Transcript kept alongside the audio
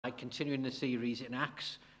continuing the series in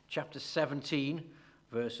Acts chapter 17,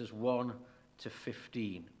 verses 1 to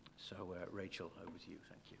 15. So, Rachel, over to you.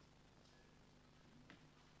 Thank you.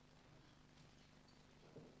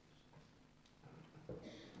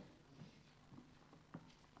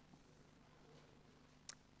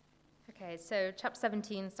 Okay, so chapter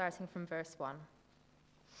 17, starting from verse 1.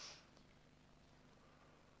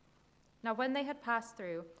 Now when they had passed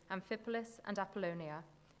through Amphipolis and Apollonia,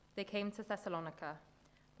 they came to Thessalonica,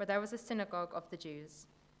 where there was a synagogue of the Jews.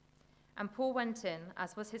 And Paul went in,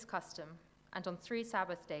 as was his custom, and on 3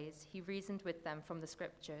 Sabbath days he reasoned with them from the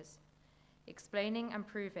Scriptures, explaining and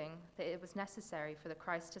proving that it was necessary for the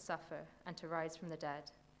Christ to suffer and to rise from the dead,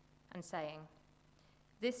 and saying,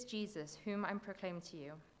 "This Jesus, whom I proclaim to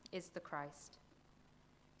you, is the Christ."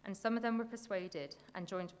 And some of them were persuaded and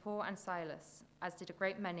joined Paul and Silas, as did a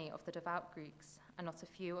great many of the devout Greeks and not a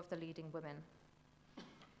few of the leading women.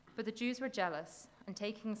 But the Jews were jealous, and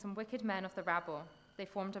taking some wicked men of the rabble, they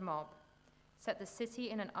formed a mob, set the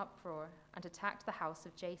city in an uproar, and attacked the house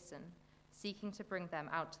of Jason, seeking to bring them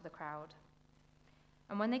out to the crowd.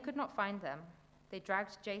 And when they could not find them, they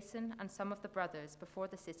dragged Jason and some of the brothers before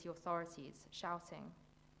the city authorities, shouting,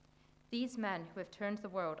 "These men who have turned the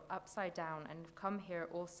world upside down and have come here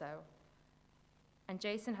also. And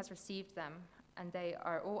Jason has received them, and they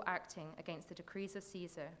are all acting against the decrees of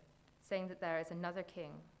Caesar, saying that there is another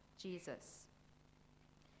king, Jesus."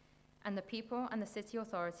 And the people and the city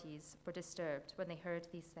authorities were disturbed when they heard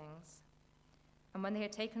these things. And when they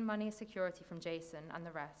had taken money as security from Jason and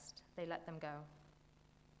the rest, they let them go.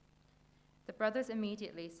 The brothers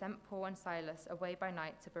immediately sent Paul and Silas away by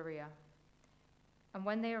night to Berea. And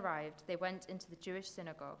when they arrived, they went into the Jewish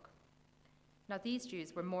synagogue. Now these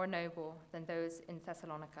Jews were more noble than those in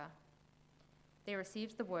Thessalonica. They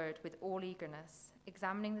received the word with all eagerness,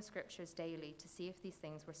 examining the Scriptures daily to see if these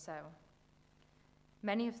things were so.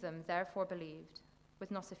 Many of them therefore believed, with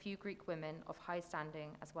not a few Greek women of high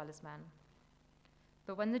standing as well as men.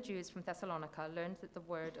 But when the Jews from Thessalonica learned that the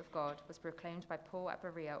word of God was proclaimed by Paul at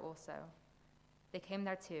Berea also, they came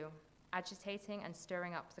there too, agitating and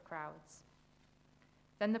stirring up the crowds.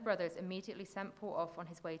 Then the brothers immediately sent Paul off on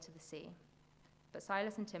his way to the sea, but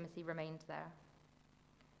Silas and Timothy remained there.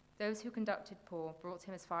 Those who conducted Paul brought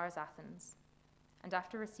him as far as Athens, and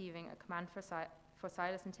after receiving a command for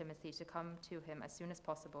Silas and Timothy to come to him as soon as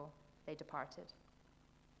possible, they departed.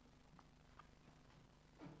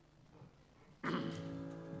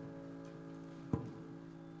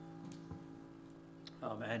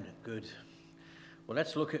 Amen. Good. Well,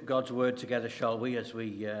 let's look at God's word together, shall we, as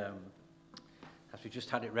we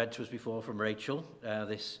just had it read to us before from Rachel.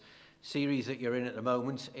 This series that you're in at the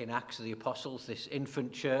moment in Acts of the Apostles, this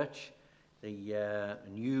infant church, the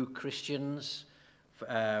new Christians,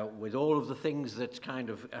 with all of the things that's kind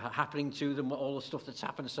of happening to them, all the stuff that's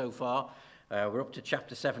happened so far. We're up to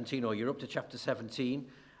chapter 17, or you're up to chapter 17,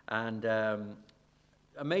 and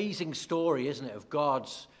amazing story, isn't it, of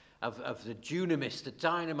God's, of the dunamis, the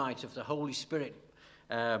dynamite of the Holy Spirit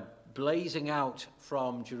blazing out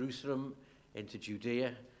from Jerusalem into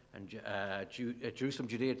Judea, and Jerusalem,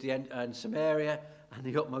 Judea at the end, and Samaria, and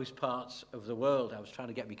the utmost parts of the world. I was trying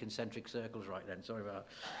to get me concentric circles right then, sorry about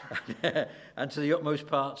that. And to the utmost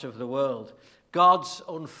parts of the world. God's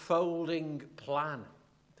unfolding plan.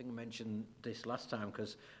 I think I mentioned this last time,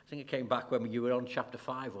 because I think it came back when you were on chapter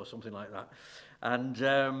 5 or something like that.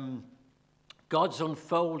 And God's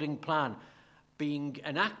unfolding plan being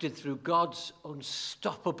enacted through God's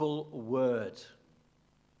unstoppable word,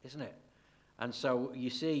 isn't it? And so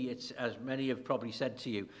you see, it's, as many have probably said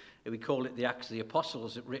to you, we call it the Acts of the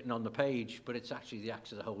Apostles written on the page, but it's actually the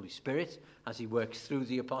Acts of the Holy Spirit as he works through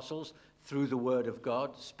the apostles, through the word of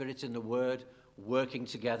God, Spirit and the word working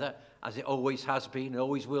together, as it always has been,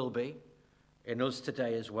 always will be, in us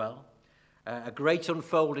today as well. A great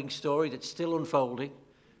unfolding story that's still unfolding.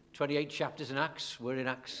 28 chapters in Acts. We're in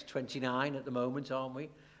Acts 29 at the moment, aren't we?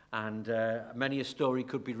 And many a story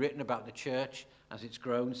could be written about the church as it's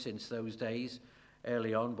grown since those days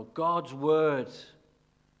early on. But God's word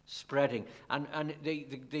spreading. And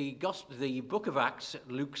the book of Acts,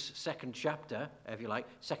 Luke's second chapter, if you like,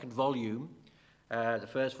 second volume, the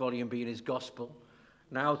first volume being his gospel,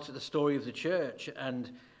 now to the story of the church.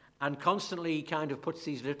 And constantly kind of puts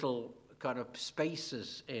these little kind of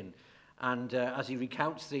spaces in. And as he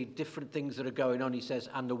recounts the different things that are going on, he says,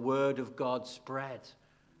 and the word of God spread.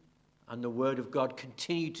 And the word of God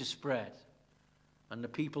continued to spread. And the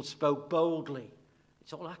people spoke boldly.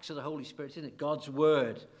 It's all acts of the Holy Spirit, isn't it? God's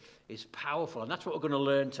word is powerful. And that's what we're going to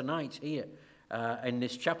learn tonight here in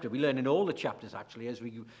this chapter. We learn in all the chapters, actually,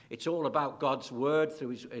 it's all about God's word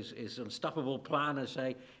through his unstoppable plan, I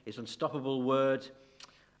say, his unstoppable word.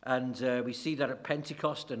 And we see that at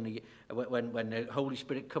Pentecost, and when the Holy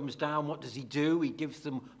Spirit comes down, what does he do? He gives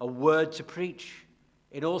them a word to preach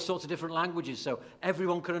in all sorts of different languages so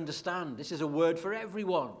everyone can understand. This is a word for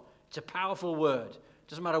everyone. It's a powerful word. It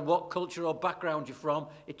doesn't matter what culture or background you're from,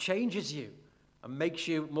 it changes you and makes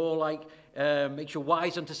you more like, makes you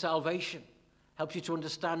wise unto salvation, helps you to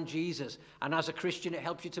understand Jesus. And as a Christian, it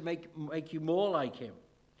helps you to make you more like him.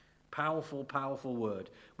 Powerful, powerful word.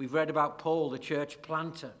 We've read about Paul, the church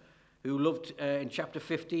planter, who loved, in chapter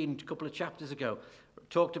 15, a couple of chapters ago,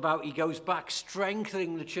 talked about he goes back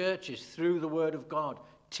strengthening the churches through the word of God,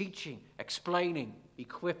 teaching, explaining,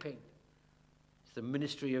 equipping. It's the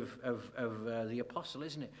ministry of the apostle,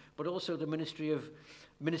 isn't it? But also the ministry of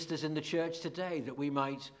ministers in the church today, that we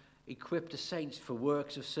might equip the saints for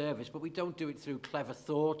works of service. But we don't do it through clever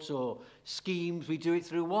thoughts or schemes. We do it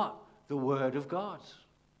through what? The word of God.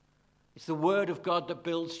 It's the word of God that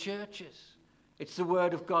builds churches. It's the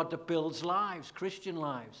word of God that builds lives, Christian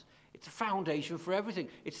lives. It's a foundation for everything.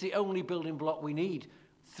 It's the only building block we need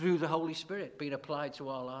through the Holy Spirit being applied to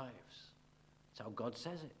our lives. That's how God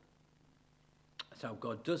says it. That's how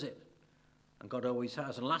God does it. And God always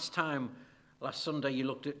has. And last Sunday, you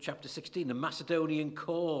looked at chapter 16, the Macedonian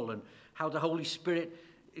call, and how the Holy Spirit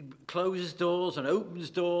closes doors and opens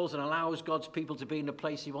doors and allows God's people to be in the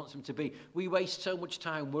place he wants them to be. We waste so much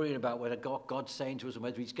time worrying about whether God's saying to us and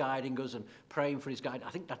whether he's guiding us and praying for his guidance.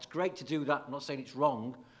 I think that's great to do that. I'm not saying it's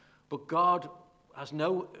wrong, but God has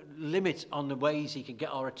no limit on the ways he can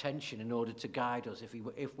get our attention in order to guide us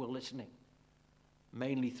if we're listening,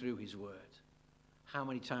 mainly through his word. How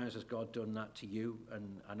many times has God done that to you?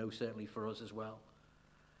 And I know certainly for us as well.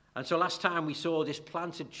 And so last time we saw this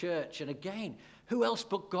planted church, and again, who else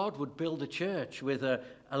but God would build a church with a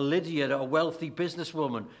Lydia, a wealthy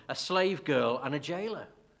businesswoman, a slave girl, and a jailer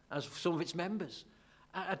as some of its members?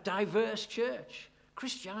 A diverse church.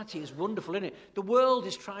 Christianity is wonderful, isn't it? The world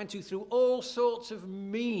is trying to, through all sorts of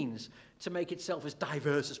means, to make itself as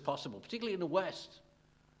diverse as possible, particularly in the West.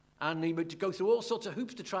 And to go through all sorts of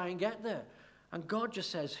hoops to try and get there. And God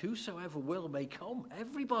just says, whosoever will may come,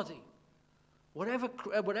 everybody.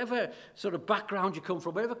 Whatever sort of background you come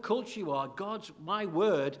from, whatever culture you are, my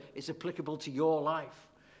word is applicable to your life.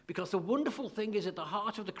 Because the wonderful thing is, at the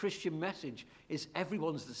heart of the Christian message is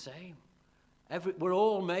everyone's the same. We're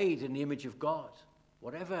all made in the image of God.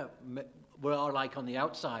 Whatever we are like on the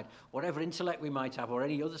outside, whatever intellect we might have, or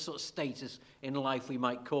any other sort of status in life we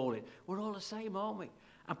might call it, we're all the same, aren't we?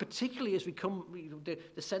 And particularly as we come,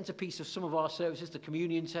 the centerpiece of some of our services, the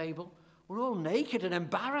communion table, we're all naked and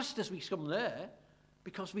embarrassed as we come there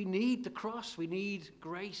because we need the cross, we need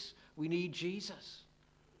grace, we need Jesus.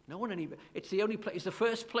 It's the only place, it's the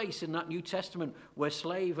first place in that New Testament where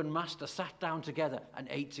slave and master sat down together and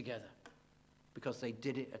ate together because they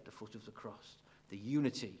did it at the foot of the cross. The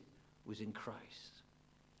unity was in Christ.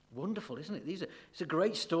 Wonderful, isn't it? It's a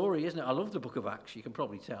great story, isn't it? I love the book of Acts, you can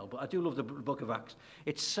probably tell, but I do love the book of Acts.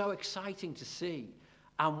 It's so exciting to see.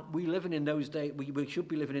 And we living in those days, we should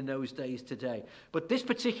be living in those days today. But this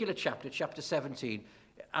particular chapter, chapter 17,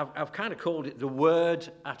 I've kind of called it the word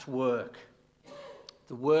at work.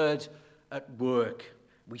 The word at work.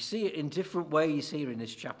 We see it in different ways here in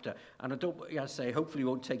this chapter. And I say, hopefully we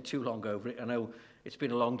won't take too long over it. I know it's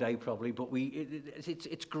been a long day probably, but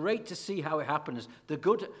it's great to see how it happens. The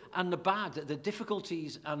good and the bad, the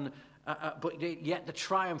difficulties, but yet the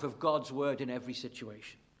triumph of God's word in every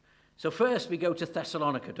situation. So first we go to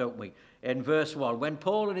Thessalonica, don't we? In verse 1, when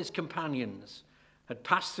Paul and his companions had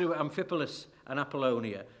passed through Amphipolis and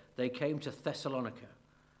Apollonia, they came to Thessalonica,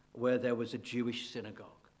 where there was a Jewish synagogue.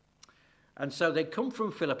 And so they'd come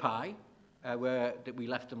from Philippi, where we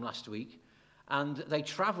left them last week, and they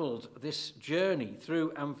travelled this journey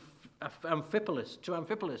through Amphipolis,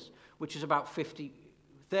 which is about 30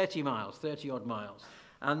 odd miles,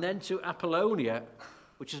 and then to Apollonia,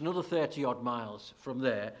 which is another 30 odd miles from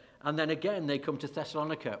there. And then again, they come to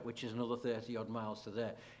Thessalonica, which is another 30 odd miles to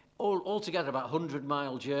there. Altogether about a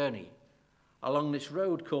 100-mile journey along this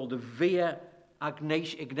road called the Via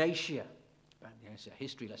Egnatia. It's a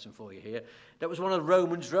history lesson for you here. That was one of the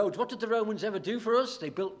Romans' roads. What did the Romans ever do for us? They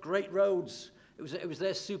built great roads. It was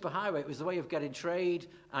their superhighway. It was the way of getting trade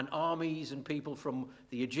and armies and people from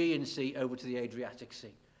the Aegean Sea over to the Adriatic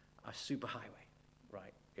Sea. A superhighway,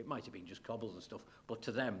 right? It might have been just cobbles and stuff, but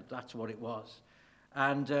to them, that's what it was.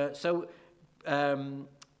 And so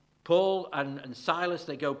Paul and Silas,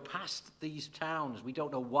 they go past these towns. We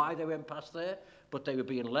don't know why they went past there, but they were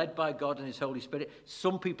being led by God and his Holy Spirit.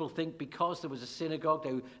 Some people think because there was a synagogue,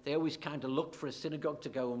 they always kind of looked for a synagogue to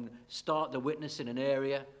go and start the witness in an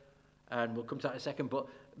area. And we'll come to that in a second. But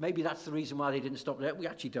maybe that's the reason why they didn't stop there. We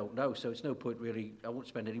actually don't know, so it's no point really. I won't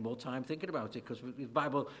spend any more time thinking about it, because the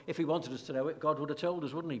Bible, if he wanted us to know it, God would have told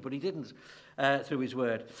us, wouldn't he? But he didn't through his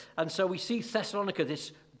word. And so we see Thessalonica,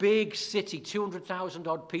 this big city, 200,000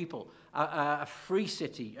 odd people, a free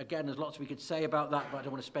city. Again, there's lots we could say about that, but I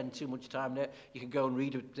don't want to spend too much time there. You can go and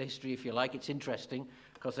read the history if you like. It's interesting,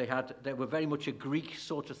 because they were very much a Greek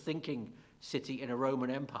sort of thinking city in a Roman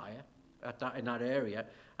Empire in that area.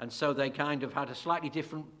 And so they kind of had a slightly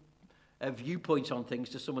different viewpoint on things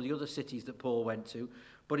to some of the other cities that Paul went to.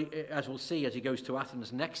 But as we'll see, as he goes to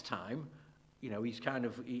Athens next time, he's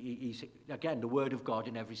again, the word of God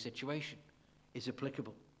in every situation is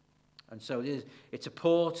applicable. And so it's a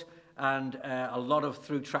port, and a lot of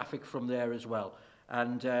through traffic from there as well.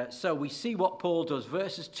 And so we see what Paul does,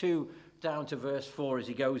 verses 2 down to verse 4 as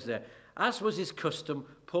he goes there. As was his custom,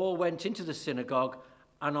 Paul went into the synagogue,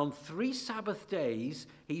 and on 3 Sabbath days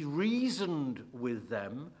he reasoned with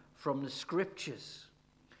them from the Scriptures,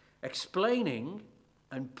 explaining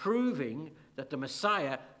and proving that the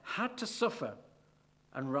Messiah had to suffer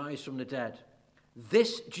and rise from the dead.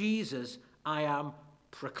 This Jesus I am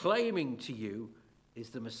proclaiming to you is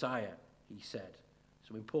the Messiah, he said.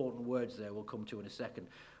 Some important words there we'll come to in a second.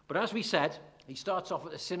 But as we said, he starts off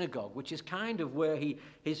at the synagogue, which is kind of where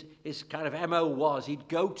his kind of MO was. He'd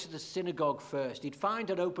go to the synagogue first. He'd find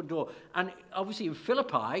an open door. And obviously in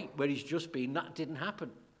Philippi, where he's just been, that didn't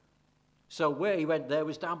happen. So where he went there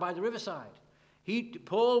was down by the riverside.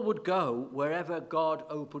 Paul would go wherever God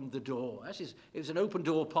opened the door. It was an open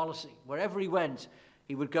door policy. Wherever he went,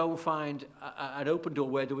 he would go and find an open door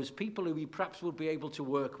where there was people who he perhaps would be able to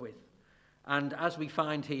work with. And as we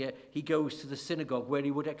find here, he goes to the synagogue where he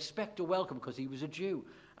would expect a welcome because he was a Jew.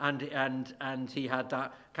 And he had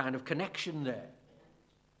that kind of connection there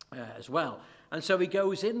as well. And so he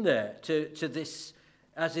goes in there to this,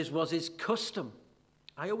 as was his custom.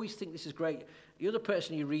 I always think this is great. The other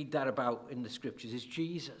person you read that about in the Scriptures is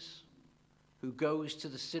Jesus, who goes to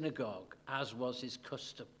the synagogue as was his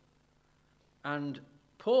custom. And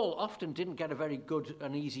Paul often didn't get a very good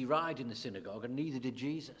and easy ride in the synagogue, and neither did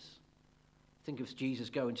Jesus. Think of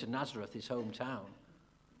Jesus going to Nazareth, his hometown.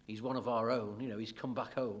 He's one of our own, he's come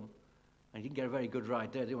back home. And he didn't get a very good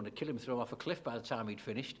ride there. They wanted to kill him, throw him off a cliff by the time he'd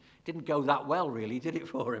finished. Didn't go that well, really, did it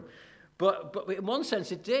for him? But in one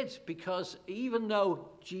sense it did, because even though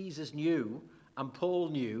Jesus knew, and Paul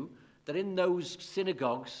knew, that in those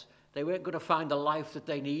synagogues, they weren't going to find the life that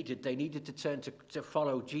they needed. They needed to turn to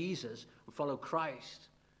follow Jesus and follow Christ.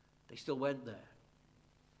 They still went there.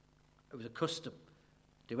 It was a custom.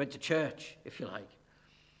 They went to church, if you like.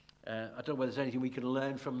 I don't know whether there's anything we can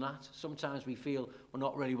learn from that. Sometimes we feel we're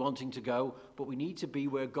not really wanting to go, but we need to be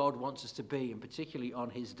where God wants us to be, and particularly on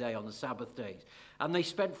his day, on the Sabbath days. And they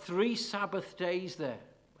spent 3 Sabbath days there.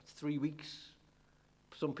 That's 3 weeks.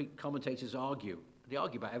 Some commentators argue. They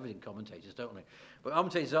argue about everything, commentators, don't they? But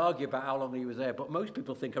commentators argue about how long he was there. But most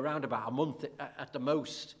people think around about a month at the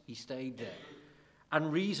most he stayed there.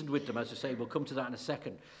 And reasoned with them, as I say. We'll come to that in a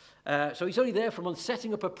second. So he's only there for a month,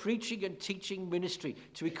 setting up a preaching and teaching ministry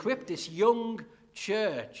to equip this young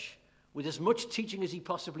church with as much teaching as he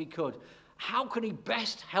possibly could. How can he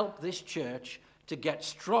best help this church to get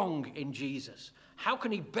strong in Jesus? How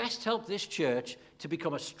can he best help this church to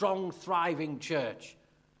become a strong, thriving church?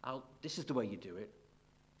 This is the way you do it,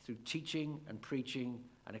 through teaching and preaching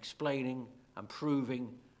and explaining and proving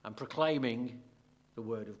and proclaiming the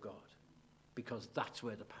word of God, because that's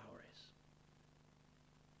where the power is.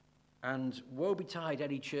 And woe betide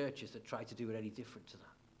any churches that try to do it any different to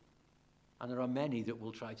that. And there are many that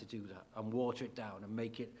will try to do that and water it down and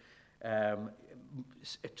make it,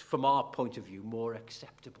 from our point of view, more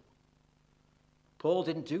acceptable. Paul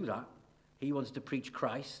didn't do that. He wanted to preach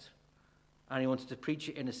Christ, and he wanted to preach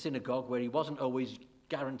it in a synagogue where he wasn't always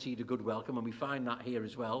guaranteed a good welcome, and we find that here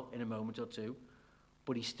as well in a moment or two.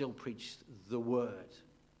 But he still preached the word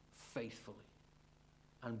faithfully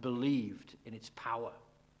and believed in its power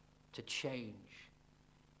to change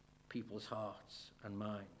people's hearts and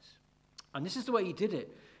minds. And this is the way he did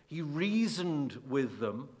it. He reasoned with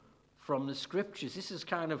them from the Scriptures. This is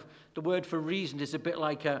kind of, the word for reasoned is a bit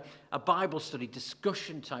like a Bible study,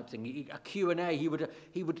 discussion type thing, a Q&A.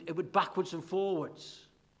 It would backwards and forwards.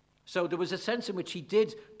 So there was a sense in which he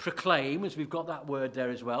did proclaim, as we've got that word there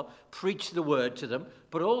as well, preach the word to them,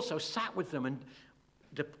 but also sat with them. And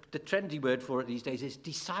the trendy word for it these days is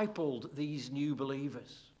discipled these new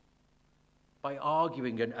believers by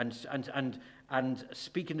arguing and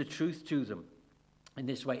speaking the truth to them in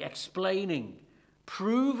this way, explaining,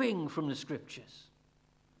 proving from the Scriptures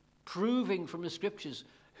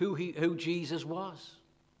who Jesus was.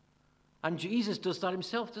 And Jesus does that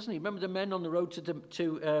himself, doesn't he? Remember the men on the road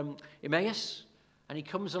to Emmaus? And he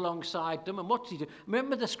comes alongside them, and what does he do?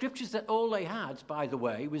 Remember the scriptures that all they had, by the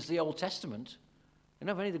way, was the Old Testament. They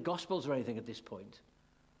don't have any of the Gospels or anything at this point.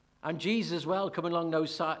 And Jesus as well, coming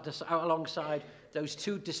alongside those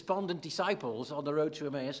two despondent disciples on the road to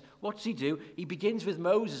Emmaus, what does he do? He begins with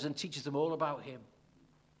Moses and teaches them all about him.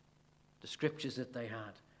 The scriptures that they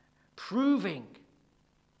had. Proving.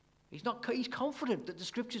 He's confident that the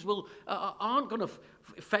scriptures aren't going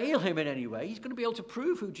to fail him in any way. He's going to be able to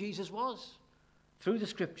prove who Jesus was through the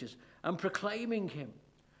scriptures and proclaiming him.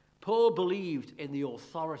 Paul believed in the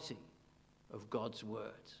authority of God's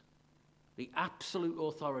word. The absolute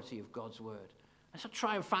authority of God's word. Let's not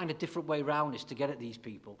try and find a different way around this to get at these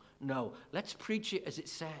people. No, let's preach it as it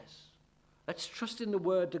says. Let's trust in the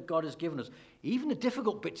word that God has given us. Even the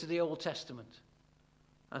difficult bits of the Old Testament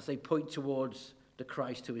as they point towards the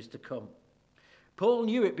Christ who is to come. Paul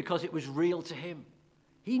knew it because it was real to him.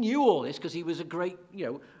 He knew all this because he was a great, he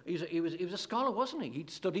was a scholar, wasn't he? He'd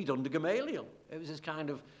studied under Gamaliel. It was his kind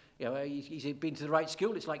of, he'd been to the right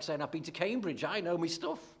school. It's like saying, I've been to Cambridge. I know my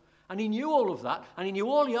stuff. And he knew all of that, and he knew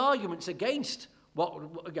all the arguments against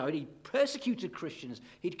he persecuted Christians.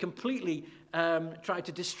 He'd completely tried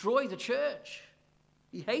to destroy the church.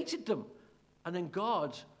 He hated them. And then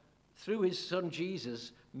God, through his son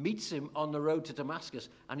Jesus, meets him on the road to Damascus,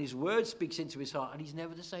 and his word speaks into his heart, and he's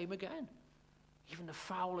never the same again. Even the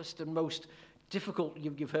foulest and most difficult,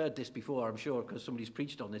 you've heard this before, I'm sure, because somebody's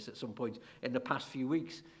preached on this at some point in the past few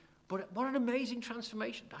weeks. But what an amazing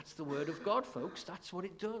transformation. That's the word of God, folks. That's what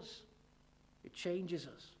it does. It changes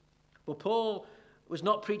us. But Paul was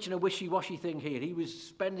not preaching a wishy-washy thing here. He was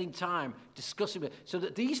spending time discussing it so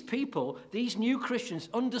that these people, these new Christians,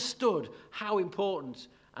 understood how important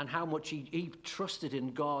and how much he trusted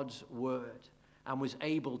in God's word and was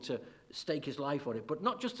able to stake his life on it. But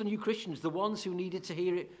not just the new Christians, the ones who needed to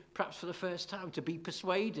hear it perhaps for the first time, to be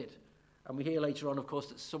persuaded. And we hear later on, of course,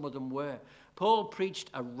 that some of them were. Paul preached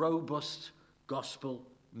a robust gospel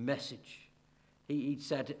message. He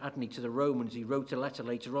said, hadn't he, to the Romans, he wrote a letter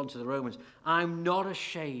later on to the Romans, I'm not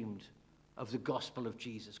ashamed of the gospel of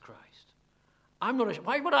Jesus Christ.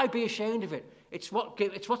 Why would I be ashamed of it? It's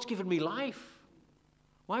what's given me life.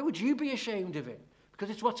 Why would you be ashamed of it? Because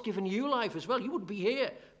it's what's given you life as well. You wouldn't be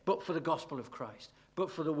here but for the gospel of Christ, but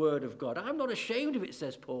for the word of God. I'm not ashamed of it,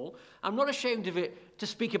 says Paul. I'm not ashamed of it to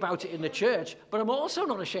speak about it in the church, but I'm also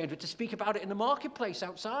not ashamed of it to speak about it in the marketplace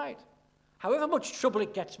outside, however much trouble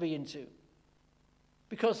it gets me into.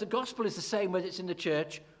 Because the gospel is the same whether it's in the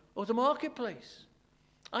church or the marketplace.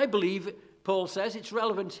 I believe, Paul says, it's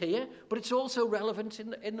relevant here, but it's also relevant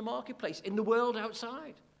in the marketplace, in the world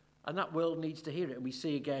outside. And that world needs to hear it. And we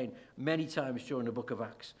see again many times during the book of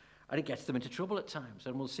Acts. And it gets them into trouble at times.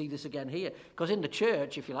 And we'll see this again here. Because in the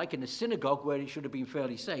church, if you like, in the synagogue where it should have been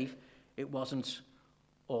fairly safe, it wasn't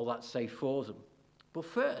all that safe for them. But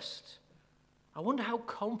first, I wonder how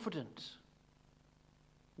confident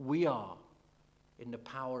we are in the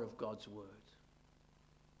power of God's word.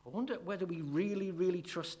 I wonder whether we really, really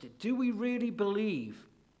trust it. Do we really believe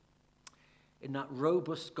in that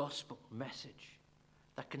robust gospel message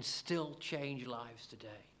that can still change lives today?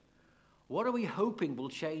 What are we hoping will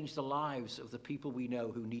change the lives of the people we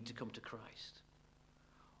know who need to come to Christ?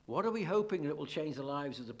 What are we hoping that will change the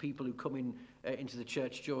lives of the people who come into the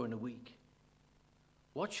church during the week?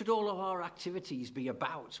 What should all of our activities be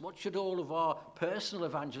about? What should all of our personal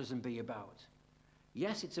evangelism be about?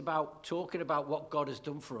 Yes, it's about talking about what God has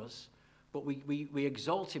done for us, but we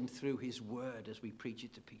exalt him through his word as we preach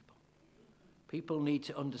it to people. People need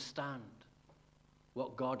to understand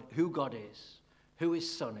who God is, who his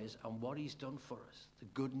son is, and what he's done for us. The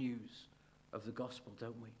good news of the gospel,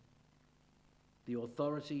 don't we? The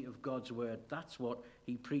authority of God's word, that's what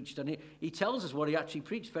he preached. And he tells us what he actually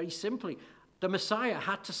preached very simply. The Messiah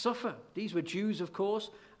had to suffer. These were Jews, of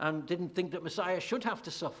course, and didn't think that Messiah should have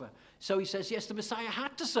to suffer. So he says, yes, the Messiah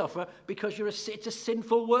had to suffer because it's a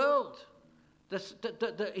sinful world.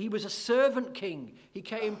 He was a servant king. He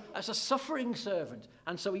came as a suffering servant.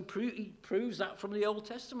 And so he proves that from the Old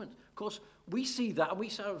Testament. Of course, we see that and we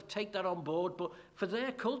sort of take that on board, but for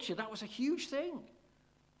their culture, that was a huge thing.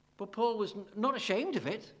 But Paul was not ashamed of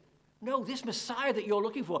it. No, this Messiah that you're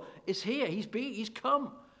looking for is here. He's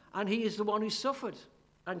come. And he is the one who suffered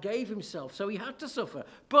and gave himself. So he had to suffer.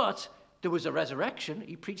 But there was a resurrection.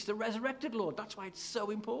 He preached the resurrected Lord. That's why it's so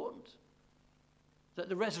important that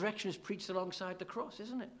the resurrection is preached alongside the cross,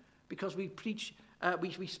 isn't it? Because we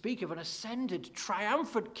speak of an ascended,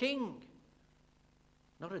 triumphant king.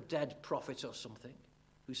 Not a dead prophet or something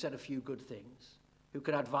who said a few good things, who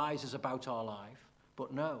could advise us about our life.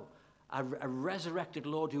 But no, a resurrected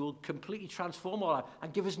Lord who will completely transform our life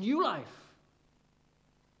and give us new life.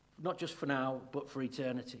 Not just for now, but for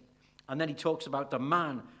eternity. And then he talks about the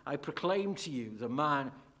man, I proclaim to you, the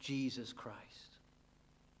man, Jesus Christ.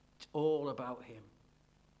 It's all about him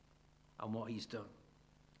and what he's done.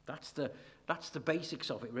 That's the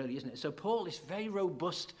basics of it, really, isn't it? So Paul is very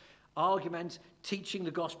robust argument, teaching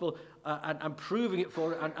the gospel and proving it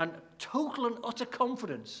for it, and total and utter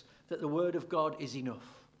confidence that the word of God is enough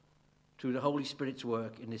through the Holy Spirit's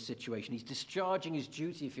work in this situation. He's discharging his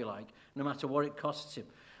duty, if you like, no matter what it costs him.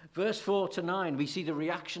 Verse 4 to 9, we see the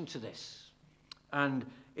reaction to this. And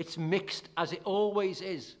it's mixed, as it always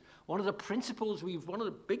is. One of the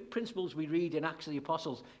big principles we read in Acts of the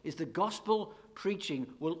Apostles is the gospel preaching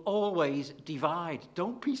will always divide.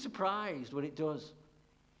 Don't be surprised when it does.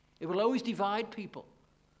 It will always divide people.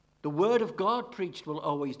 The word of God preached will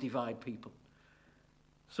always divide people.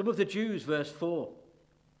 Some of the Jews, verse 4,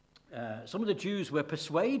 some of the Jews were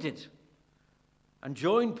persuaded and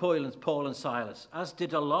joined Paul and Silas, as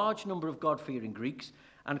did a large number of God-fearing Greeks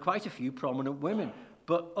and quite a few prominent women.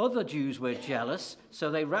 But other Jews were jealous,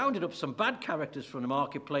 so they rounded up some bad characters from the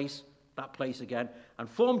marketplace, that place again, and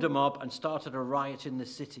formed a mob and started a riot in the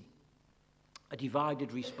city. A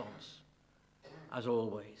divided response, as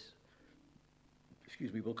always.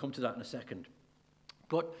 Excuse me, we'll come to that in a second.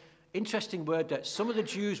 But interesting word that some of the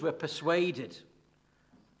Jews were persuaded.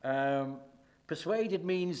 Persuaded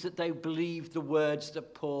means that they believed the words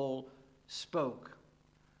that Paul spoke.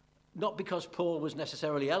 Not because Paul was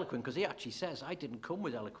necessarily eloquent, because he actually says, I didn't come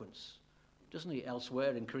with eloquence. Doesn't he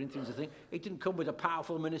elsewhere in Corinthians, I think? He didn't come with a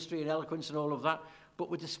powerful ministry and eloquence and all of that, but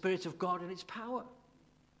with the Spirit of God and its power.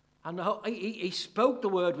 And he spoke the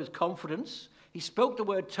word with confidence. He spoke the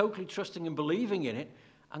word totally trusting and believing in it.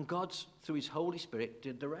 And God, through his Holy Spirit,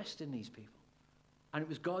 did the rest in these people. And it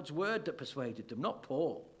was God's word that persuaded them, not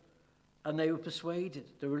Paul. And they were persuaded.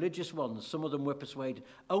 The religious ones, some of them were persuaded.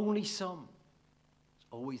 Only some. It's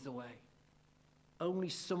always the way. Only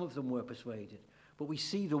some of them were persuaded. But we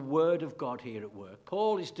see the word of God here at work.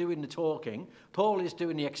 Paul is doing the talking. Paul is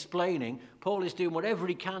doing the explaining. Paul is doing whatever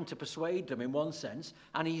he can to persuade them in one sense.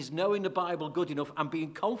 And he's knowing the Bible good enough and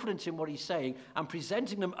being confident in what he's saying and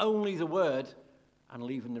presenting them only the word and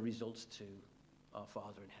leaving the results to our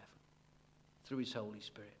Father in heaven through his Holy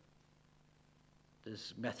Spirit.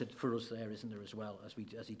 There's method for us there, isn't there, as well,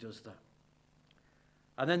 as he does that.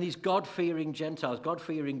 And then these God-fearing Gentiles,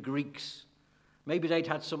 God-fearing Greeks, maybe they'd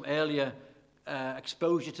had some earlier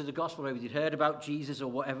exposure to the gospel, maybe they'd heard about Jesus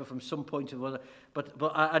or whatever from some point or other, but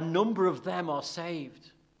a number of them are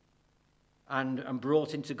saved and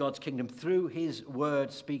brought into God's kingdom through his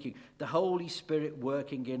word speaking, the Holy Spirit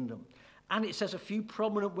working in them. And it says a few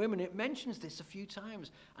prominent women. It mentions this a few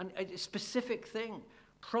times. And a specific thing.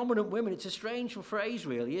 Prominent women. It's a strange phrase,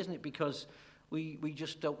 really, isn't it? Because we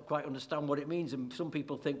just don't quite understand what it means. And some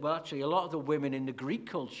people think, well, actually, a lot of the women in the Greek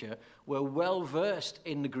culture were well-versed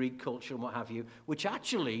in the Greek culture and what have you, which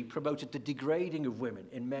actually promoted the degrading of women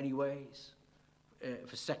in many ways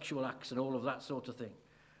for sexual acts and all of that sort of thing.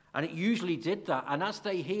 And it usually did that. And as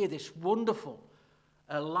they hear this wonderful,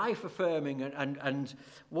 life-affirming and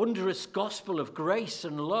wondrous gospel of grace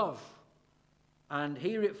and love, and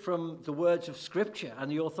hear it from the words of Scripture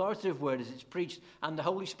and the authoritative word as it's preached, and the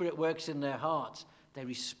Holy Spirit works in their hearts, they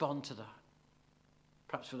respond to that.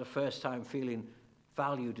 Perhaps for the first time feeling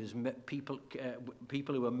valued as people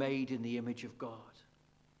who are made in the image of God.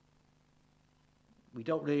 We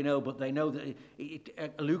don't really know, but they know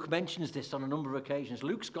that Luke mentions this on a number of occasions.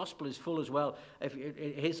 Luke's gospel is full as well.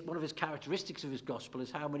 One of his characteristics of his gospel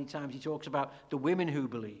is how many times he talks about the women who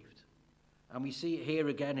believed. And we see it here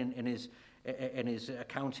again in his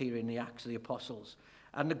account here in the Acts of the Apostles.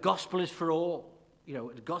 And the gospel is for all. You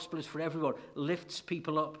know, the gospel is for everyone. Lifts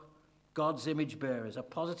people up. God's image bearers. A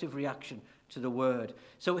positive reaction to the word.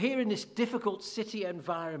 So here in this difficult city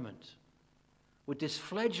environment, with this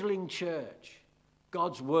fledgling church,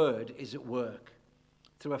 God's word is at work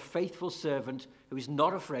through a faithful servant who is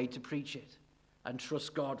not afraid to preach it and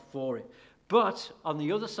trust God for it. But on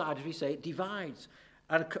the other side, as we say, it divides.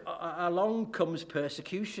 And along comes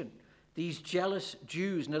persecution. These jealous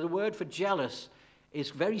Jews. Now, the word for jealous is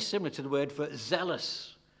very similar to the word for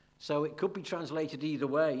zealous. So it could be translated either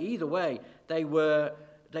way. Either way, they were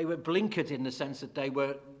blinkered in the sense that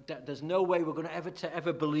there's no way we're going to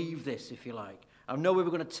ever believe this, if you like. And no way we're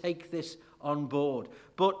going to take this on board.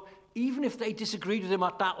 But even if they disagreed with him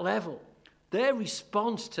at that level, their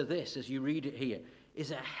response to this, as you read it here,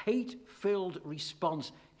 is a hate-filled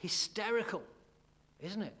response. Hysterical,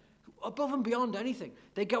 isn't it? Above and beyond anything.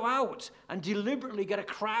 They go out and deliberately get a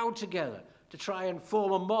crowd together to try and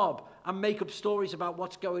form a mob and make up stories about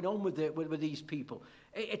what's going on with these people.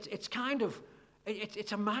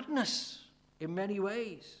 It's a madness in many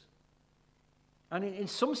ways. And in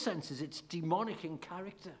some senses, it's demonic in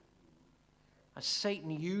character, as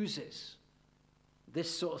Satan uses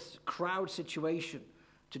this sort of crowd situation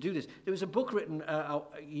to do this. There was a book written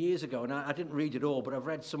years ago, and I didn't read it all, but I've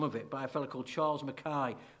read some of it, by a fellow called Charles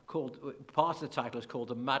Mackay, part of the title is called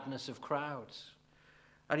The Madness of Crowds.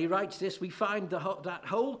 And he writes this: we find that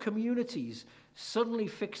whole communities suddenly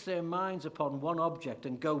fix their minds upon one object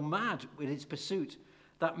and go mad with its pursuit,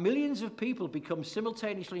 that millions of people become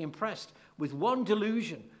simultaneously impressed with one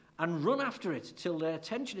delusion and run after it till their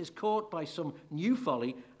attention is caught by some new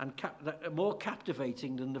folly and more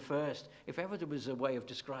captivating than the first. If ever there was a way of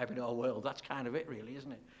describing our world, that's kind of it really,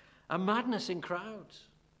 isn't it? A madness in crowds.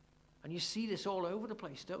 And you see this all over the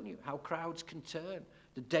place, don't you? How crowds can turn.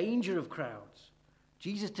 The danger of crowds.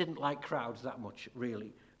 Jesus didn't like crowds that much,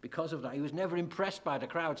 really, because of that. He was never impressed by the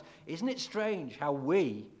crowds. Isn't it strange how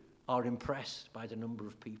we are impressed by the number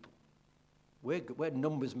of people? We're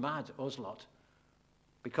numbers mad, us lot,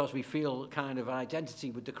 because we feel kind of identity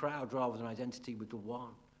with the crowd rather than identity with the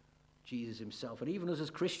one, Jesus himself. And even us as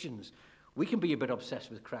Christians, we can be a bit obsessed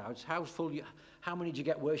with crowds. How many do you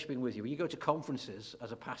get worshipping with you? When you go to conferences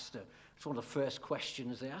as a pastor, it's one of the first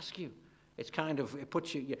questions they ask you. It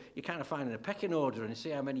puts you kind of finding a pecking order and see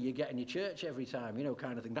how many you get in your church every time,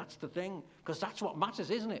 kind of thing. That's the thing, because that's what matters,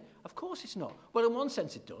 isn't it? Of course it's not. Well, in one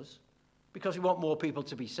sense it does, because we want more people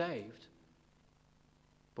to be saved.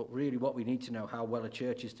 But really what we need to know how well a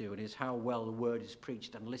church is doing is how well the word is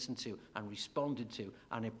preached and listened to and responded to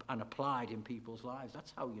and applied in people's lives.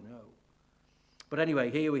 That's how you know. But anyway,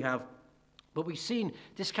 here we have, but we've seen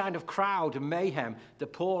this kind of crowd and mayhem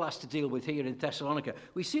that Paul has to deal with here in Thessalonica.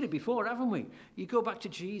 We've seen it before, haven't we? You go back to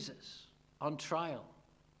Jesus on trial,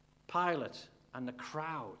 Pilate and the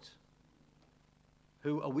crowd,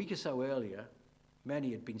 who a week or so earlier,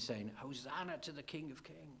 many had been saying, Hosanna to the King of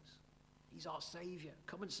Kings. He's our Saviour.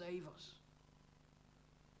 Come and save us.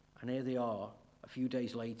 And here they are, a few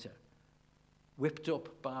days later, whipped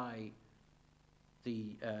up by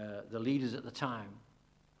the leaders at the time,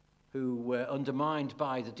 who were undermined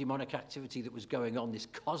by the demonic activity that was going on, this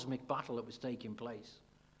cosmic battle that was taking place,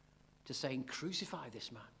 to saying, crucify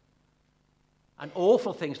this man. And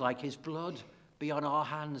awful things like his blood be on our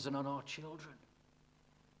hands and on our children.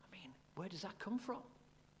 I mean, where does that come from?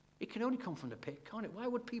 It can only come from the pit, can't it? Why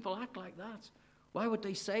would people act like that? Why would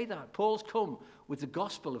they say that? Paul's come with the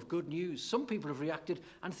gospel of good news. Some people have reacted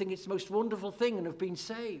and think it's the most wonderful thing and have been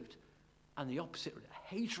saved. And the opposite,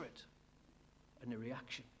 hatred and the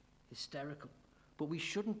reaction, hysterical. But we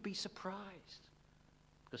shouldn't be surprised,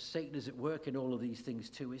 because Satan is at work in all of these things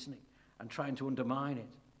too, isn't he? And trying to undermine it.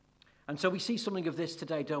 And so we see something of this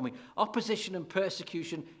today, don't we? Opposition and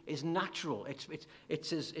persecution is natural.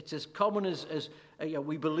 It's as common as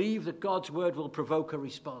we believe that God's word will provoke a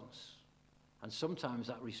response. And sometimes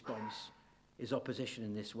that response is opposition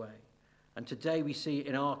in this way. And today we see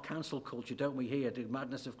in our cancel culture, don't we, here, the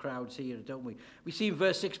madness of crowds here, don't we? We see in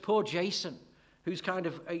verse 6, poor Jason, who's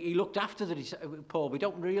he looked after Paul. We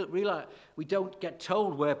don't realize, we don't get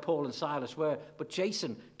told where Paul and Silas were, but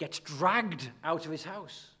Jason gets dragged out of his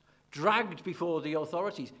house. Dragged before the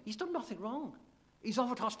authorities. He's done nothing wrong. He's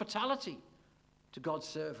offered hospitality to God's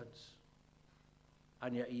servants.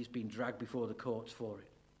 And yet he's been dragged before the courts for it.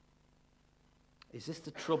 Is this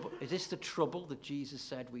the trouble? Is this the trouble that Jesus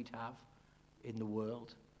said we'd have in the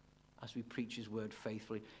world as we preach his word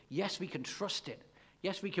faithfully? Yes, we can trust it.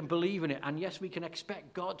 Yes, we can believe in it. And yes, we can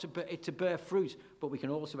expect God to bear fruit. But we can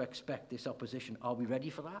also expect this opposition. Are we ready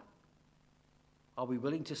for that? Are we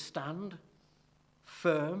willing to stand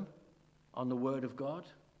firm on the word of God?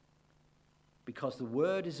 Because the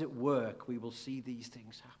word is at work, we will see these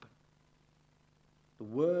things happen. The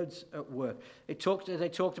word's at work. They talked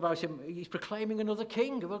about him. He's proclaiming another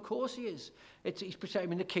king. Of course he is. He's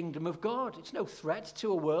proclaiming the kingdom of God. It's no threat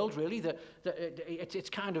to a world, really. It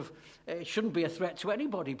shouldn't be a threat to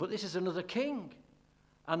anybody, but this is another king.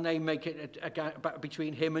 And they make it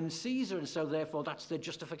between him and Caesar, and so therefore that's their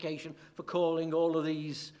justification for calling all of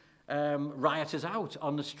these rioters out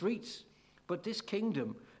on the streets. But this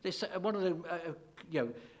kingdom, one of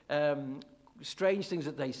the strange things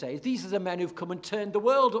that they say is these are the men who've come and turned the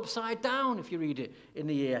world upside down, if you read it in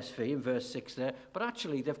the ESV in verse 6 there. But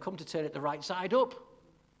actually they've come to turn it the right side up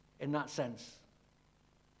in that sense.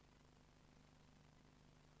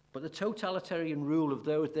 But the totalitarian rule of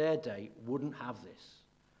their day wouldn't have this.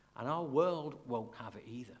 And our world won't have it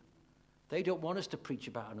either. They don't want us to preach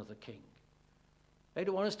about another king. They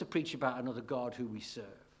don't want us to preach about another God who we serve.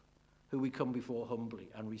 who we come before humbly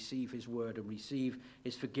and receive his word and receive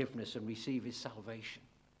his forgiveness and receive his salvation.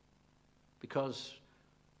 Because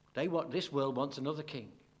this world wants another king.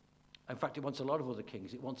 In fact, it wants a lot of other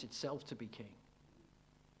kings. It wants itself to be king.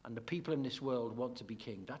 And the people in this world want to be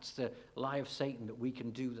king. That's the lie of Satan, that we can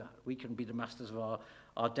do that. We can be the masters of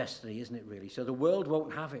our destiny, isn't it, really? So the world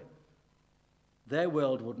won't have it. Their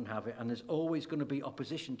world wouldn't have it, and there's always going to be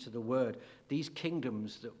opposition to the word. These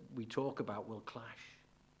kingdoms that we talk about will clash.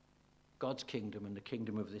 God's kingdom and the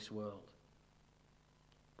kingdom of this world.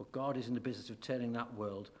 But God is in the business of turning that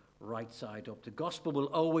world right side up. The gospel will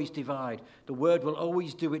always divide. The word will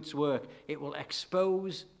always do its work. It will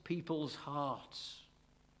expose people's hearts.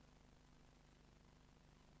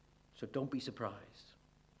 So don't be surprised.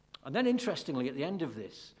 And then interestingly, at the end of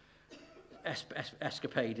this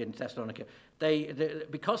escapade in Thessalonica,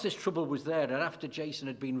 because this trouble was there, and after Jason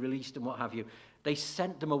had been released and what have you, they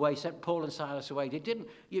sent them away, sent Paul and Silas away. They didn't.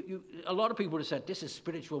 A lot of people would have said, this is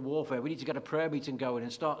spiritual warfare. We need to get a prayer meeting going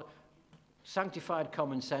and start. Sanctified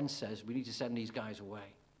common sense says we need to send these guys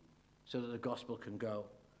away so that the gospel can go.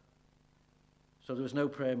 So there was no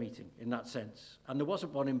prayer meeting in that sense. And there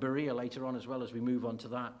wasn't one in Berea later on as well, as we move on to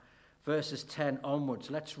that. Verses 10 onwards,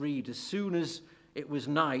 let's read. As soon as it was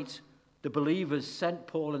night, the believers sent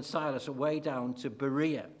Paul and Silas away down to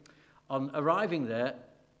Berea. On arriving there,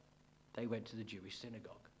 they went to the Jewish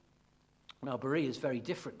synagogue. Now, Berea is very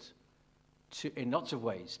different in lots of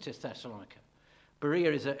ways to Thessalonica.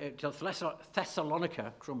 Berea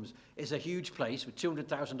Thessalonica, crumbs, is a huge place with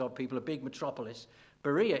 200,000 odd people, a big metropolis.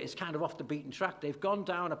 Berea is kind of off the beaten track. They've gone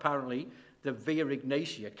down, apparently, the Via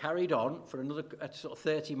Ignatia, carried on for another sort of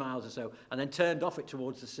 30 miles or so, and then turned off it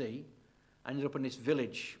towards the sea, ended up in this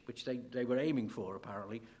village, which they were aiming for,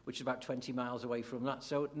 apparently, which is about 20 miles away from that.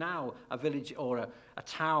 So now a village or a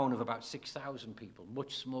town of about 6,000 people,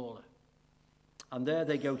 much smaller. And there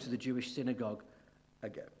they go to the Jewish synagogue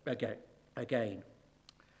again.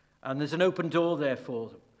 And there's an open door there for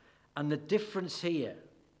them. And the difference here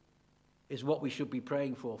is what we should be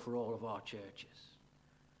praying for all of our churches.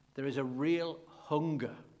 There is a real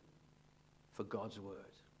hunger for God's word.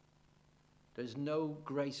 There's no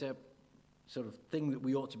greater sort of thing that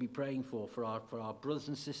we ought to be praying for our brothers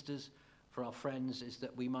and sisters, for our friends, is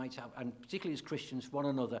that we might have, and particularly as Christians, one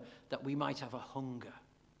another, that we might have a hunger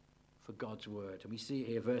for God's word. And we see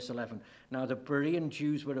here, verse 11. Now the Berean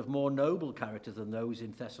Jews were of more noble character than those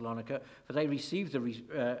in Thessalonica, for they received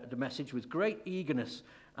the message with great eagerness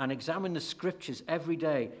and examined the scriptures every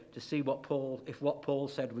day to see if what Paul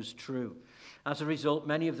said was true. As a result,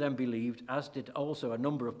 many of them believed, as did also a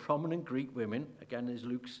number of prominent Greek women. Again, there's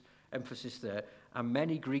Luke's emphasis there, and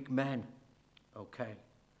many Greek men. Okay.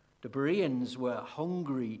 The Bereans were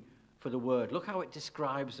hungry for the word. Look how it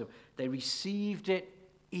describes them. They received it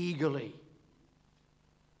eagerly.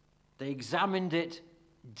 They examined it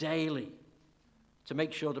daily to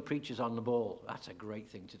make sure the preacher's on the ball. That's a great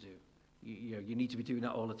thing to do. You need to be doing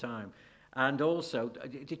that all the time. And also,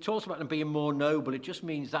 it talks about them being more noble. It just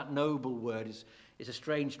means that noble word is a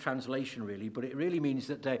strange translation, really, but it really means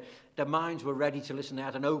that their minds were ready to listen. They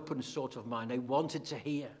had an open sort of mind. They wanted to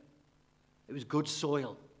hear. It was good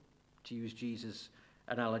soil, to use Jesus'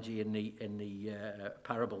 analogy in the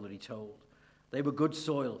parable that he told. They were good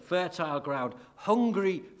soil, fertile ground,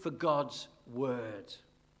 hungry for God's word.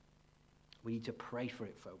 We need to pray for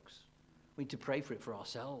it, folks. We need to pray for it for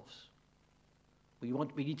ourselves. We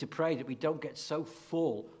need to pray that we don't get so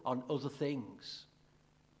full on other things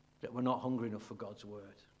that we're not hungry enough for God's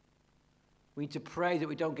word. We need to pray that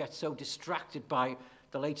we don't get so distracted by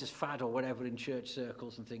the latest fad or whatever in church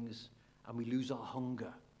circles and things, and we lose our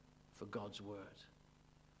hunger for God's word.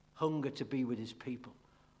 Hunger to be with his people.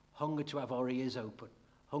 Hunger to have our ears open.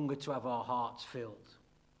 Hunger to have our hearts filled.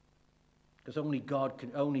 Because only God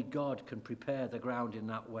can prepare the ground in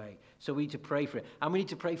that way. So we need to pray for it. And we need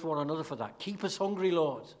to pray for one another for that. Keep us hungry,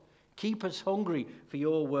 Lord. Keep us hungry for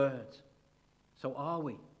your word. So are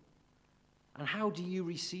we? And how do you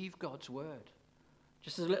receive God's word?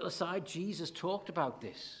 Just as a little aside, Jesus talked about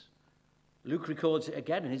this. Luke records it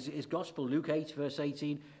again in his gospel, Luke 8, verse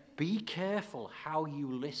 18. Be careful how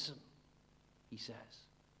you listen, he says.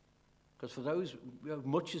 Because for those,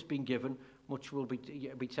 much has been given, much will be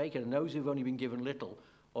taken. And those who've only been given little,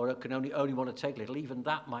 or can only want to take little, even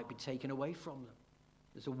that might be taken away from them.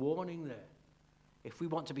 There's a warning there. If we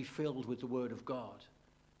want to be filled with the word of God,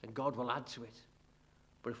 then God will add to it.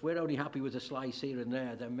 But if we're only happy with a slice here and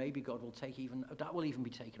there, then maybe God will that will even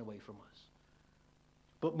be taken away from us.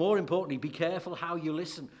 But more importantly, be careful how you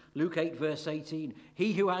listen. Luke 8, verse 18.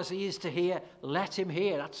 He who has ears to hear, let him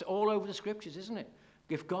hear. That's all over the scriptures, isn't it?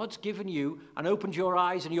 If God's given you and opened your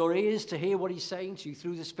eyes and your ears to hear what he's saying to you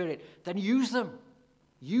through the Spirit, then use them.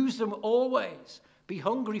 Use them always. Be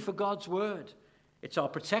hungry for God's word. It's our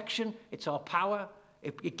protection. It's our power.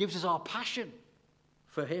 It gives us our passion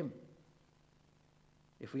for him.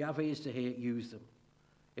 If we have ears to hear, use them.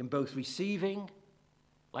 In both receiving,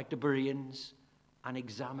 like the Bereans, and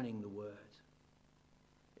examining the word.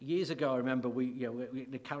 Years ago, I remember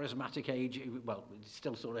the charismatic age, well, it's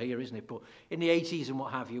still sort of here, isn't it? But in the 80s and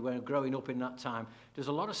what have you, when growing up in that time, there's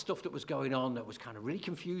a lot of stuff that was going on that was kind of really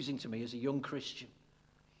confusing to me as a young Christian.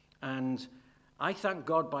 And I thank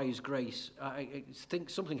God by his grace. I think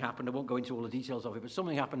something happened. I won't go into all the details of it, but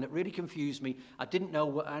something happened that really confused me. I didn't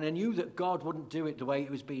know, and I knew that God wouldn't do it the way it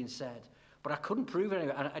was being said. But I couldn't prove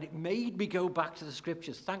it, and it made me go back to the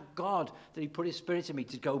scriptures. Thank God that he put his Spirit in me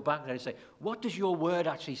to go back there and say, what does your word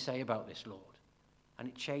actually say about this, Lord? And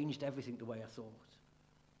it changed everything the way I thought,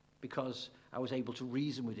 because I was able to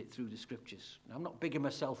reason with it through the scriptures. Now, I'm not bigging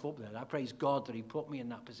myself up there. I praise God that he put me in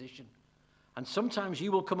that position. And sometimes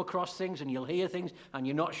you will come across things and you'll hear things and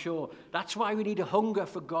you're not sure. That's why we need a hunger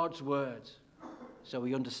for God's word, so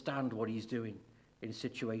we understand what he's doing in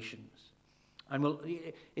situations. And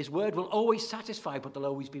his word will always satisfy, but there'll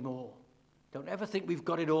always be more. Don't ever think we've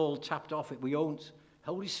got it all tapped off. We won't.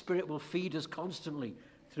 Holy Spirit will feed us constantly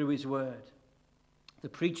through his word, the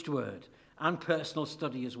preached word, and personal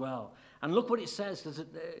study as well. And look what it says.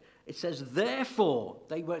 It says, therefore,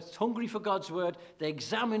 they were hungry for God's word. They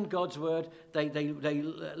examined God's word. They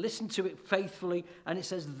listened to it faithfully. And it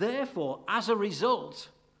says, therefore, as a result,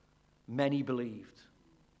 many believed.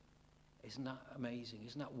 Isn't that amazing?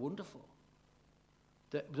 Isn't that wonderful?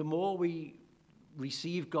 The more we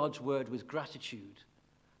receive God's word with gratitude,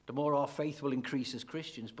 the more our faith will increase as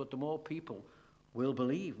Christians, but the more people will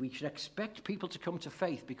believe. We should expect people to come to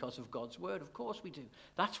faith because of God's word. Of course we do.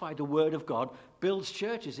 That's why the word of God builds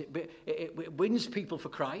churches. It wins people for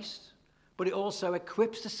Christ, but it also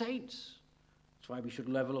equips the saints. That's why we should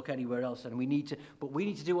never look anywhere else. And we need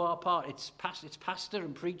to do our part. It's pastor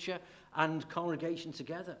and preacher and congregation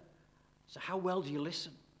together. So how well do you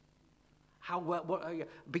listen?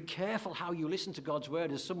 Be careful how you listen to God's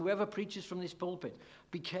word. As whoever preaches from this pulpit,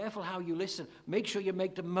 be careful how you listen. Make sure you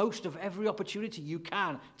make the most of every opportunity you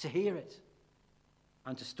can to hear it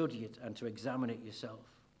and to study it and to examine it yourself.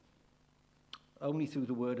 Only through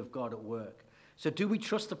the word of God at work. So do we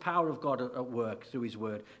trust the power of God at work through his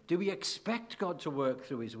word? Do we expect God to work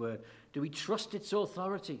through his word? Do we trust its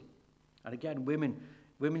authority? And again,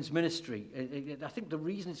 women's ministry. I think the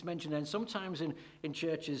reason it's mentioned then, sometimes in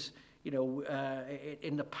churches,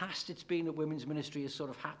 in the past it's been that women's ministry has sort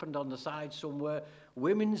of happened on the side somewhere.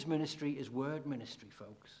 Women's ministry is word ministry,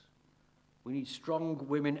 folks. We need strong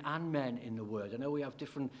women and men in the word. I know we have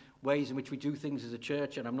different ways in which we do things as a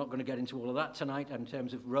church, and I'm not going to get into all of that tonight in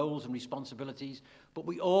terms of roles and responsibilities, but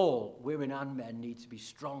we all, women and men, need to be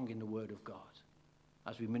strong in the word of God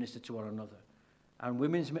as we minister to one another.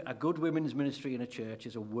 And a good women's ministry in a church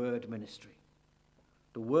is a word ministry.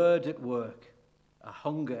 The word at work. A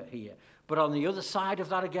hunger here. But on the other side of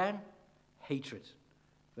that again, hatred.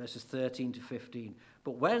 Verses 13 to 15.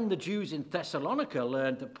 But when the Jews in Thessalonica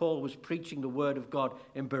learned that Paul was preaching the word of God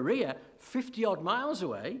in Berea, 50-odd miles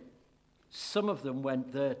away, some of them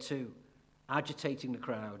went there too, agitating the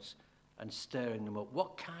crowds and stirring them up.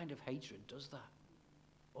 What kind of hatred does that?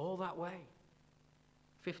 All that way.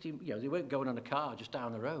 They weren't going on a car just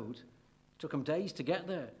down the road. It took them days to get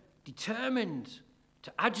there. Determined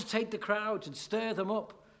to agitate the crowds and stir them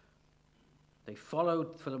up. They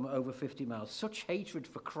followed for them over 50 miles. Such hatred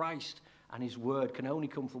for Christ and his word can only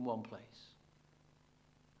come from one place.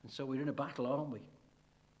 And so we're in a battle, aren't we?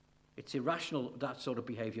 It's irrational, that sort of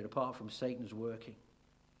behavior, apart from Satan's working.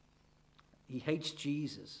 He hates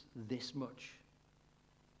Jesus this much.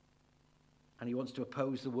 And he wants to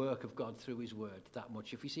oppose the work of God through his word that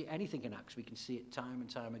much. If we see anything in Acts, we can see it time and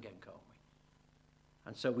time again, can't we?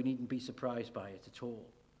 And so we needn't be surprised by it at all.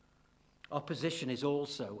 Opposition is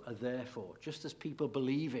also a therefore. Just as people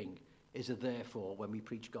believing is a therefore when we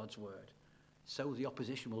preach God's word, so the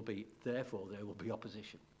opposition will be, therefore there will be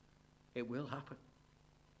opposition. It will happen.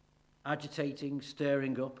 Agitating,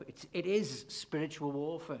 stirring up. It is spiritual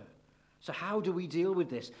warfare. So how do we deal with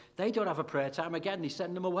this? They don't have a prayer time again. They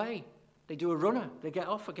send them away. They do a runner. They get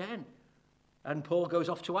off again. And Paul goes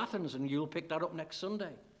off to Athens, and you'll pick that up next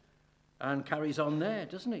Sunday. And carries on there,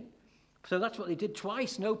 doesn't he? So that's what they did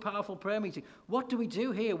twice, no powerful prayer meeting. What do we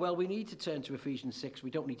do here? Well, we need to turn to Ephesians 6.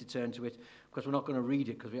 We don't need to turn to it because we're not going to read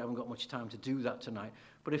it because we haven't got much time to do that tonight.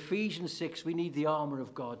 But Ephesians 6, we need the armor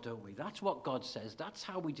of God, don't we? That's what God says. That's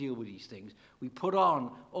how we deal with these things. We put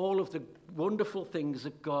on all of the wonderful things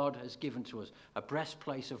that God has given to us. A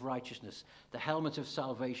breastplate of righteousness, the helmet of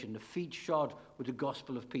salvation, the feet shod with the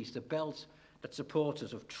gospel of peace, the belt that supports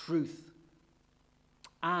us of truth,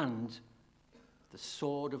 and the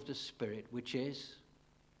sword of the Spirit, which is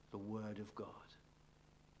the Word of God.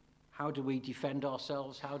 How do we defend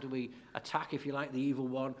ourselves? How do we attack, if you like, the evil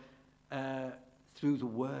one? Through the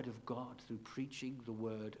Word of God, through preaching the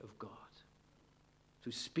Word of God,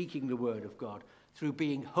 through speaking the Word of God, through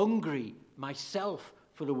being hungry myself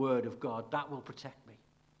for the Word of God. That will protect me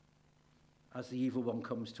as the evil one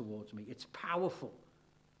comes towards me. It's powerful.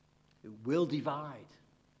 It will divide.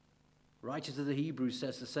 Writer to the Hebrews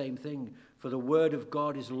says the same thing. For the word of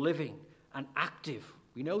God is living and active.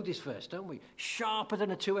 We know this verse, don't we? Sharper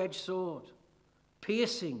than a two-edged sword,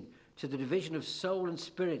 piercing to the division of soul and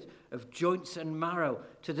spirit, of joints and marrow,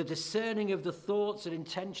 to the discerning of the thoughts and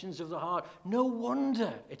intentions of the heart. No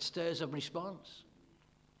wonder it stirs up response.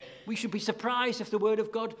 We should be surprised if the word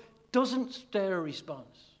of God doesn't stir a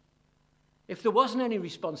response. If there wasn't any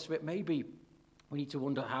response to it, maybe we need to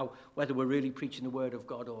wonder whether we're really preaching the word of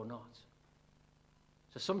God or not.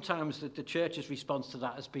 So sometimes the church's response to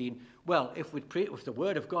that has been, well, if the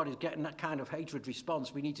word of God is getting that kind of hatred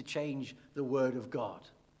response, we need to change the word of God.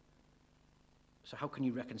 So how can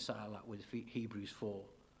you reconcile that with Hebrews 4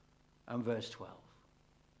 and verse 12?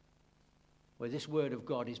 Where this word of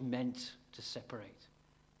God is meant to separate.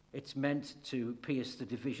 It's meant to pierce the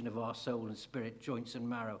division of our soul and spirit, joints and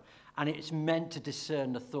marrow. And it's meant to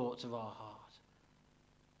discern the thoughts of our heart.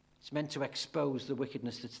 It's meant to expose the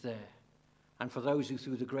wickedness that's there. And for those who,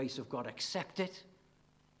 through the grace of God, accept it,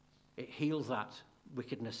 it heals that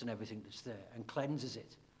wickedness and everything that's there and cleanses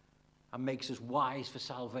it and makes us wise for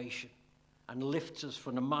salvation and lifts us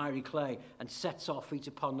from the miry clay and sets our feet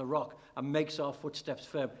upon the rock and makes our footsteps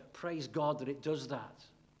firm. Praise God that it does that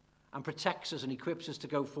and protects us and equips us to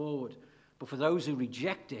go forward. But for those who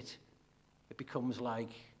reject it, it becomes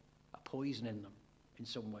like a poison in them in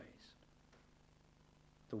some ways.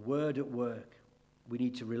 The word at work. We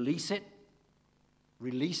need to release it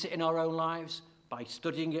in our own lives by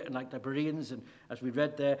studying it, and like the Bereans, and as we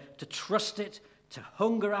read there, to trust it, to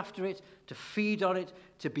hunger after it, to feed on it,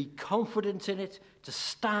 to be confident in it, to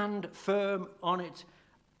stand firm on it,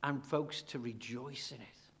 and folks, to rejoice in it.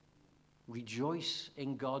 Rejoice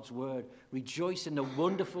in God's word. Rejoice in the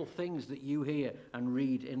wonderful things that you hear and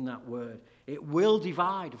read in that word. It will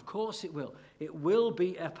divide, of course it will. It will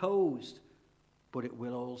be opposed, but it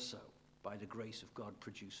will also, by the grace of God,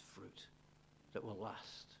 produce fruit that will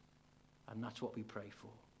last. And that's what we pray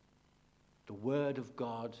for. The word of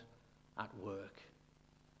God at work.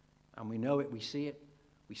 And we know it, we see it.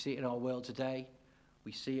 We see it in our world today.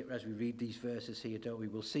 We see it as we read these verses here, don't we?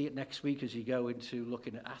 We'll see it next week as you go into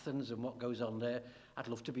looking at Athens and what goes on there. I'd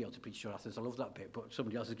love to be able to preach on Athens. I love that bit, but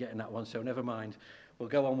somebody else is getting that one, so never mind. We'll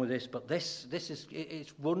go on with this. But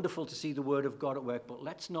it's wonderful to see the word of God at work, but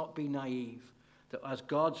let's not be naive that as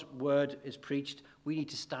God's word is preached, we need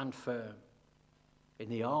to stand firm in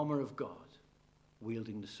the armor of God,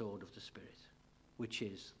 wielding the sword of the Spirit, which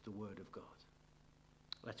is the word of God.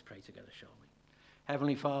 Let's pray together, shall we?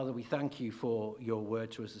 Heavenly Father, we thank you for your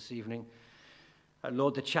word to us this evening.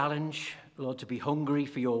 Lord, the challenge, Lord, to be hungry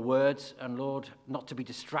for your words, and Lord, not to be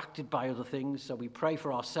distracted by other things. So we pray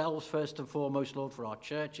for ourselves first and foremost, Lord, for our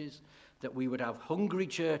churches, that we would have hungry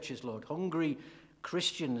churches, Lord, hungry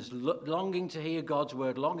Christians longing to hear God's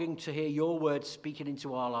word, longing to hear your word speaking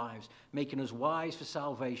into our lives, making us wise for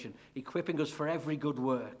salvation, equipping us for every good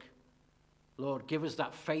work. Lord, give us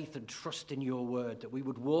that faith and trust in your word, that we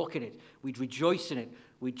would walk in it, we'd rejoice in it,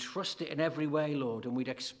 we'd trust it in every way, Lord, and we'd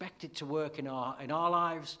expect it to work in our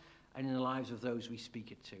lives and in the lives of those we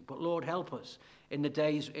speak it to. But Lord, help us in the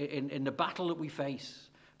days, in the battle that we face,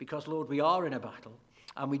 because Lord, we are in a battle,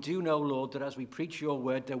 and we do know, Lord, that as we preach your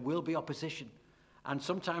word, there will be opposition, and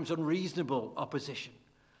sometimes unreasonable opposition,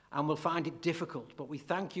 and we'll find it difficult. But we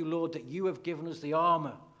thank you, Lord, that you have given us the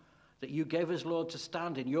armor, that you gave us, Lord, to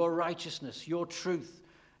stand in your righteousness, your truth,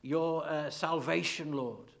 your salvation,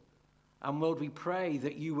 Lord. And Lord, we pray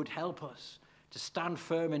that you would help us to stand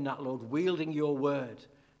firm in that, Lord, wielding your word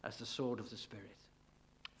as the sword of the Spirit.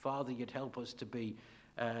 Father, you'd help us to be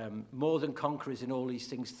more than conquerors in all these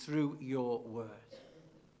things through your word.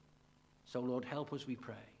 So, Lord, help us, we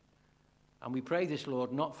pray. And we pray this,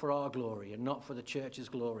 Lord, not for our glory and not for the church's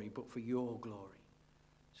glory, but for your glory,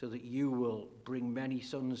 so that you will bring many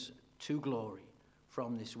sons to glory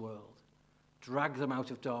from this world Drag them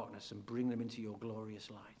out of darkness and bring them into your glorious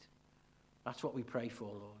light. That's what we pray for,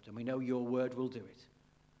 Lord, and we know your word will do it.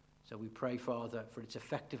 So we pray, Father, for its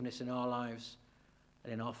effectiveness in our lives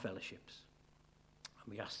and in our fellowships.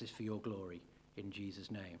 And we ask this for your glory in Jesus'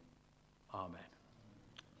 name. Amen.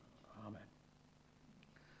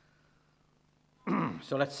 Amen.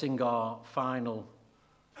 So let's sing our final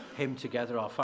hymn together, our